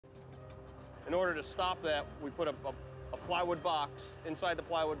In order to stop that, we put a plywood box. Inside the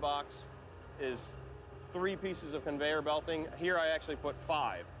plywood box is 3 pieces of conveyor belting. Here I actually put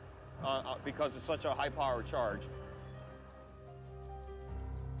 5 because it's such a high-power charge.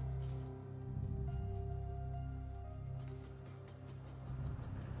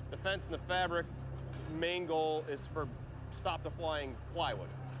 The fence and the fabric main goal is for stop the flying plywood.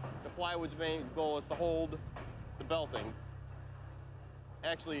 The plywood's main goal is to hold the belting.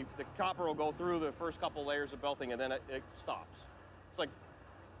 Actually, the copper will go through the first couple layers of belting and then it stops.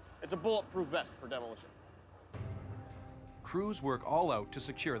 It's a bulletproof vest for demolition. Crews work all out to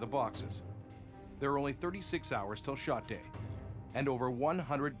secure the boxes. There are only 36 hours till shot day, and over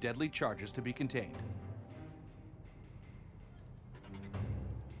 100 deadly charges to be contained.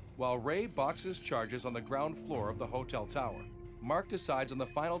 While Ray boxes charges on the ground floor of the hotel tower, Mark decides on the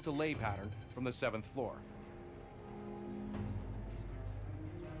final delay pattern from the 7th floor.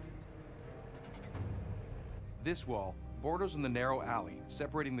 This wall borders on the narrow alley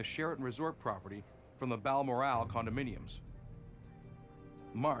separating the Sheraton Resort property from the Balmoral condominiums.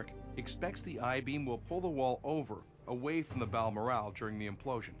 Mark expects the I-beam will pull the wall over away from the Balmoral during the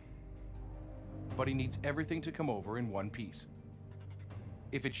implosion. But he needs everything to come over in one piece.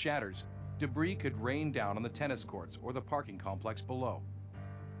 If it shatters, debris could rain down on the tennis courts or the parking complex below.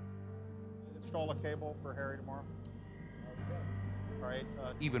 Install a cable for Harry tomorrow. All right.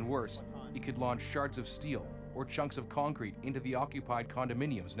 Even worse, it could launch shards of steel or chunks of concrete into the occupied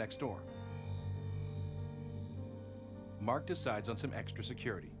condominiums next door. Mark decides on some extra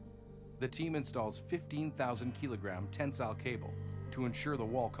security. The team installs 15,000 kilogram tensile cable to ensure the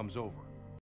wall comes over.